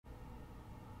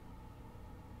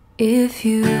If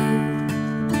you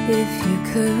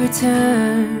could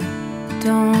return,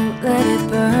 don't let it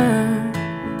burn,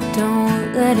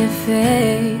 don't let it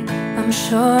fade. I'm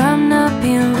sure I'm not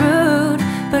being rude,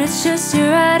 but it's just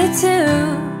your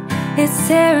attitude. It's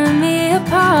tearing me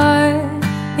apart,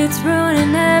 it's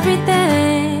ruining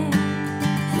everything.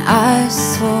 And I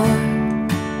swore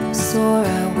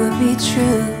I would be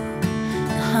true,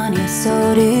 and honey,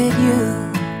 so did you.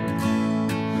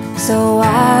 So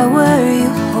why were you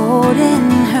holding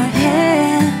her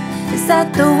hand? Is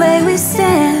that the way we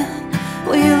stand?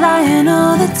 Were you lying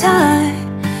all the time?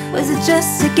 Was it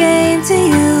just a game to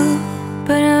you?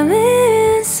 But I'm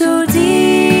in so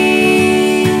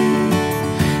deep.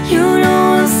 You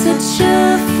know I'm such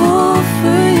a fool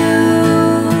for you.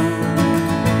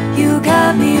 You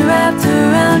got me wrapped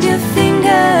around your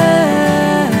finger.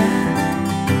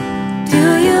 Do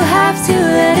you have to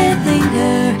let it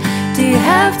linger? Do you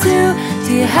have to,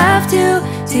 do you have to,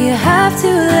 do you have to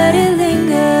let it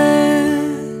linger?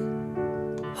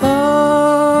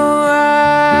 Oh,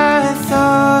 I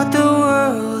thought the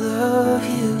world of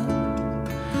you.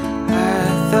 I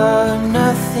thought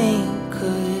nothing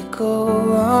could go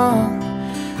wrong,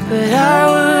 but I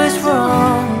was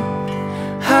wrong,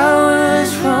 I was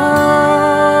wrong.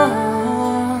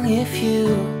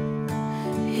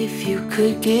 If you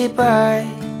could get by,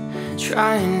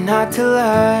 trying not to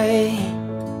lie,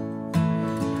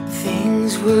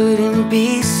 things wouldn't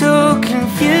be so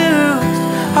confused.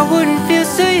 I wouldn't feel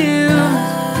so used,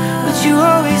 but you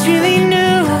always really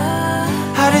knew.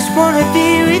 I just wanna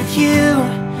be with you.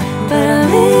 But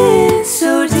I'm in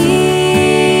so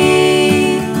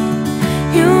deep.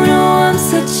 You know I'm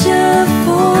such a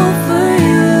fool for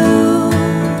you.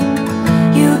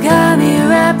 You got me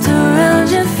wrapped around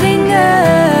your finger.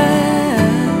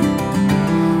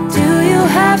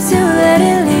 Have to let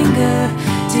it linger.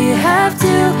 Do you have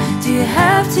to, do you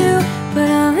have to? But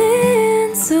I'm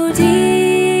in so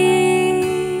deep.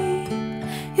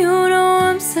 You know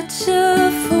I'm such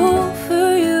a fool for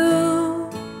you.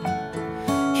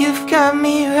 You've got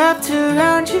me wrapped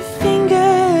around your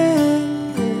finger.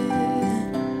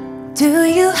 Do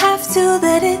you have to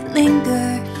let it linger?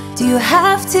 Do you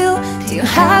have to, do you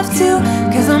have to?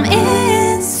 'Cause I'm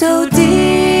in so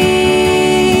deep.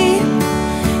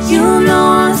 You know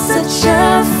I'm such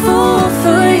a fool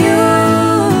for you.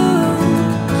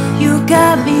 You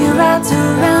got me wrapped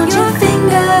around your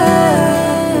finger.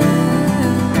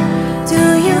 Do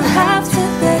you have to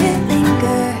let it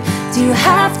linger? Do you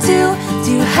have to, do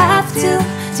you have to,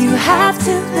 do you have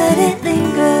to let it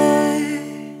linger?